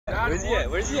Where's he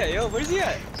at? Where's he at? Yo, where's he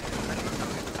at?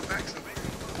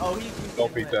 Oh, he's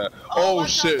don't beat that. Oh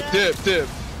shit, dip.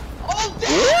 Oh,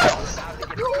 damn!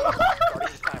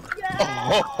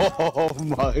 Oh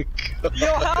my god.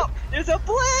 Yo, help! There's a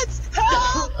blitz!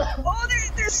 Help! Oh,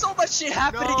 there's so much shit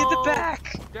happening in the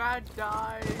back! Dad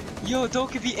died. Yo, don't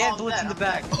give me and blitz in the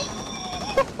back.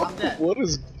 I'm dead. What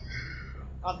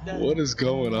I'm dead. is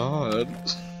going on?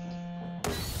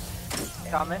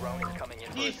 Comment.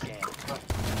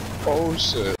 Oh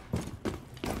shit.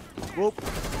 Whoop.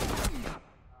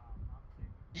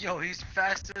 Yo, he's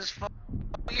fast as fuck.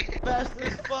 Fast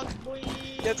as fuck, boy.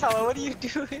 Yo, Tyler, what are you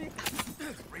doing?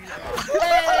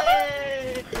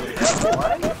 Hey!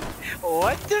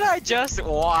 What did I just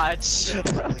watch?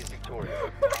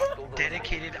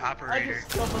 Dedicated I operator. just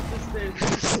come up the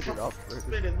stairs.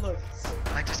 Spinning, look.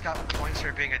 I just got points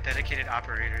for being a dedicated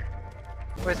operator.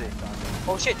 Where is it?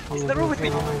 Oh shit, he's in the room with me!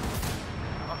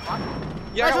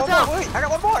 Yeah, Guys, I got one more! Wait, I got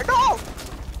one more! No!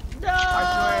 No!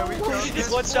 I swear we killed him.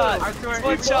 It's one shot! I swear It's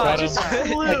one he shot!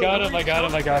 killed him. I got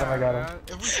him!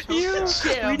 We just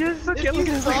look at We just look at If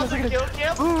you saw the kill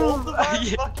cam, both of our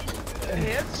Yeah. fucking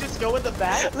hands just go in the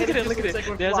back. Look at it, look at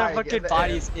it! There's our fucking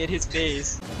bodies in his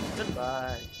face.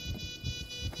 Goodbye.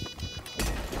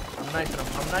 I'm knifing him.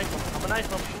 I'm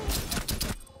knifing him.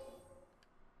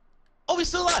 Oh, he's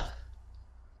still alive!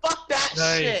 Fuck that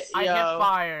shit, I yo. get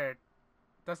fired.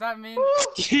 Does that mean?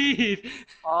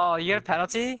 Oh, you get a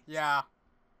penalty? Yeah.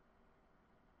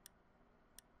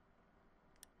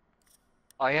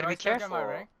 Oh, you Do gotta I be still get careful. my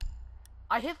rank?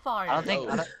 I hit fire. I don't think.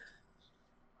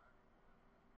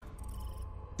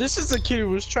 This is the kid who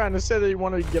was trying to say that he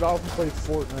wanted to get off and play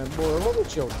Fortnite. Boy, look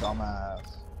at your dumbass.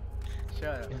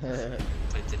 Shut up.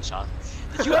 Play Tachanka.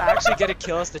 Did you actually get a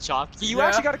kill as Tachanka? You Yeah.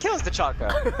 actually got a kill as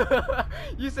Tachanka.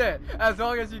 You said, as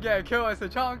long as you get a kill as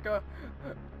Tachanka,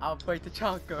 I'll play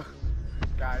Tachanka.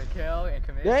 Got a kill and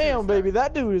commit Damn, suicide. baby,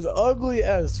 that dude is ugly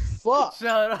as fuck.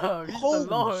 Shut up, he's Holy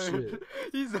the Lord. shit.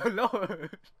 He's the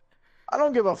Lord. I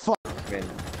don't give a fuck.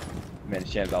 Man,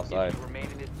 Sham's outside. Remain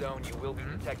in its zone. You will be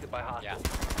detected by hostiles.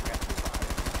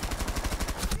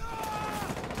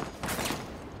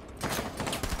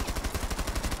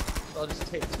 I'll just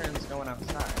take turns going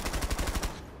outside.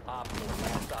 Op 4,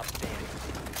 last stop standing.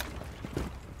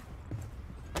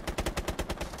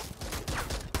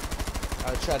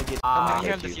 I'll try to get. I'm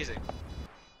hearing defusing.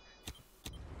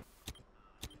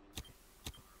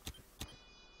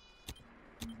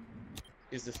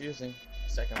 He's defusing.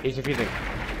 Second. He's defusing.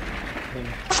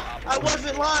 I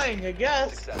wasn't lying, I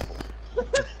guess. Successful.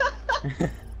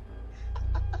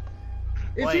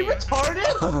 Is he retarded?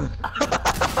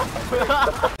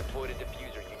 Deployed a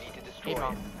diffuser. You need to destroy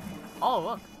it. Oh,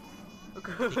 look. Look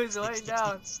who's laying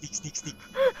down. Sneak. He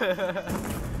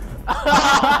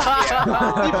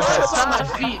probably saw my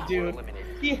feet, dude. Eliminated.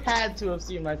 He had to have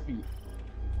seen my feet.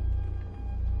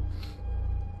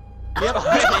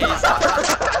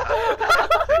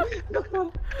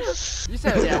 You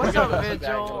said, Yeah, what's we got up, that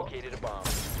Vigil? Located a bomb.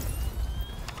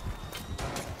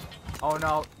 Oh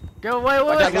no. Get away,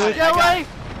 got it, get away!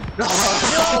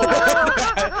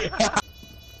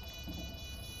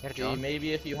 See,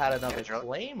 maybe if you had another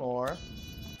claymore.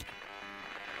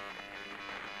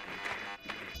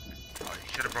 Oh, you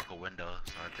should have broke a window,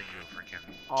 so I think you were freaking.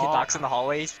 Kid knocks in the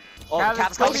hallways. Oh,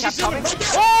 Cap's Cap's coming, coming, Cap's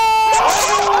she's coming.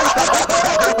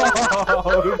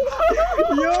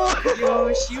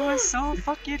 Yo, she was so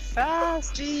fucking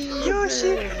fast. Yo,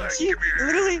 she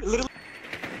literally. What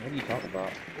are you talking about?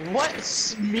 What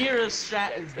smear of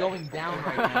strat is going down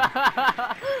right now?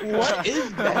 What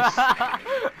is this?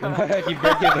 You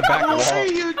broke in the back wall. What are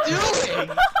you doing?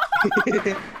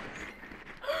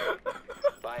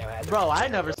 Biohazard. Bro, I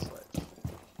never.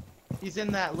 He's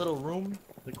in that little room,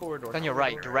 the corridor. On your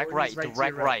right, direct right, He's to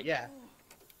direct your right. Yeah.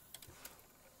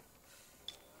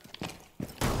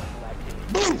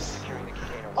 Securing the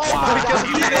container. Oh Wow. my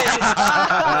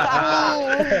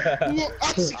god, you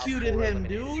executed him,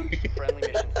 dude. Friendly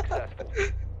mission successful.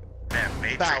 Man,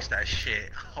 Matrix Bow. that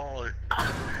shit. Holy.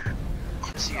 I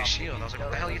didn't see a shield. I was like,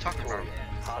 what the hell are you talking about?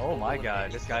 Oh my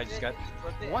god, this guy just got.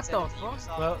 What the fuck?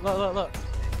 Look.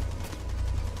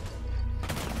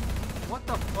 What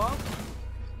the fuck?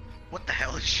 What the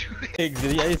hell is shooting? Pigs,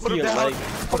 did you see him it? down. Like,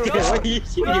 Put him okay, down. what are you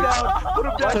shooting?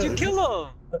 Why'd you kill him?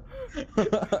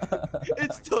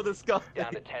 It's still disgusting.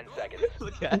 Down to 10 seconds.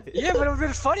 Look at it. Yeah, but it would've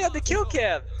been funny on the kill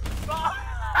cam. 5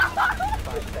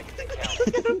 seconds to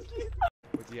count.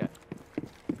 What's he at?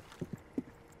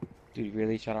 Dude, you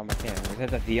really shot on my cam. Was that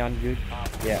the Dion dude? Op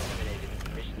 4 Yeah. eliminated.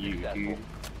 Mission You, successful. dude.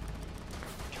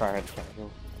 Try hard to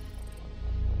cancel.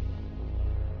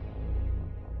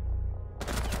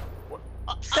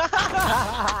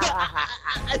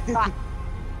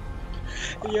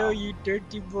 Yo, you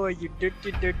dirty boy, you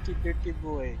dirty, dirty, dirty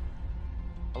boy.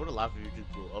 I would've laughed if you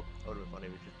just blew up. That would've been funny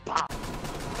if you just pop.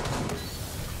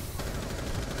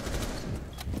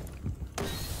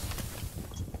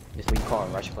 This is what you call a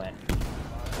rush plan.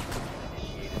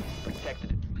 Initiated.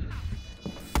 Protected.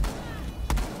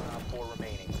 4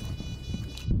 remaining.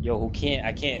 Yo, who can't?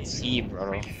 I can't see,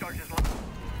 bro.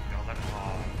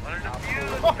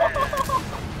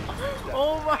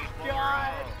 Oh my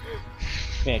god!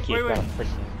 Man, keep Wait, wait. going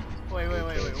freaking. Wait,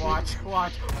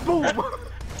 watch. Boom!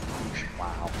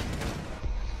 Wow.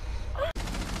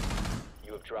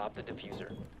 You have dropped the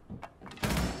diffuser.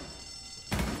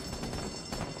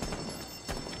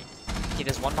 Okay,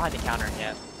 there's one behind the counter,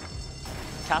 yeah.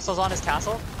 Castle's on his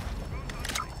castle.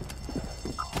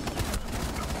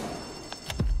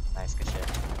 Nice, good shit.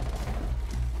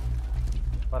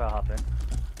 What a hop in.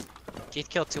 Keith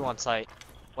killed 2 on site.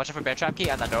 Watch out for bear trap key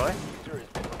on that doorway. Diffuser has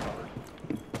been recovered.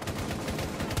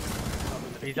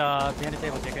 He's behind the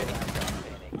table,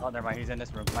 JK. Oh, never mind. He's in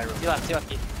this room. My room. He left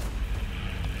Keith.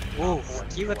 Ooh,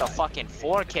 Keith with the fucking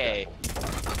 4K.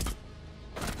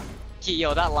 Keith,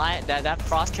 yo, that line, that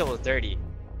frost kill was dirty.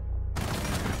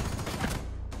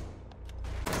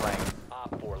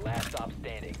 Op 4, last stop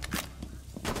standing.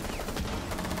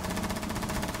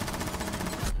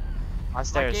 On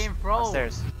stairs. game froze. On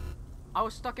stairs. I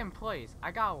was stuck in place.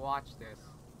 I gotta watch this.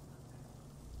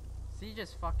 See,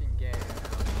 just fucking gay.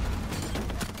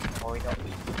 Oh, we don't.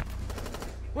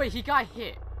 Wait, he got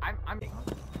hit. I'm. You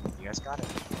guys got it.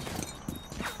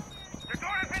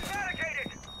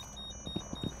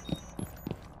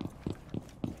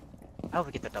 I hope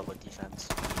we get the double defense.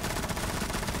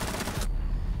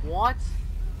 What?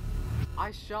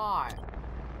 I shot.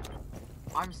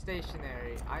 I'm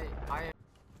stationary.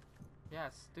 Yeah,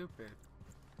 stupid.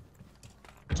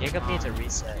 Jacob needs a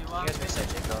reset. You You want guys me? reset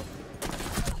Jacob.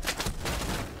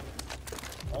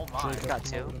 Oh my. He's got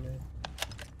 2.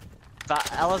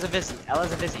 Ella's a busy.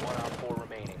 1 Op 4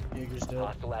 remaining. Jaeger's dead.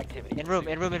 Hostile activity. In room,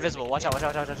 invisible. Watch out.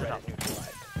 Threat is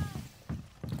neutralized.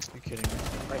 You're kidding me.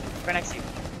 Right next to you.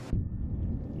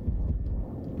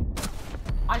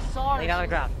 I saw Lay her. down on the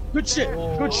ground. Good shit,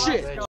 good shit.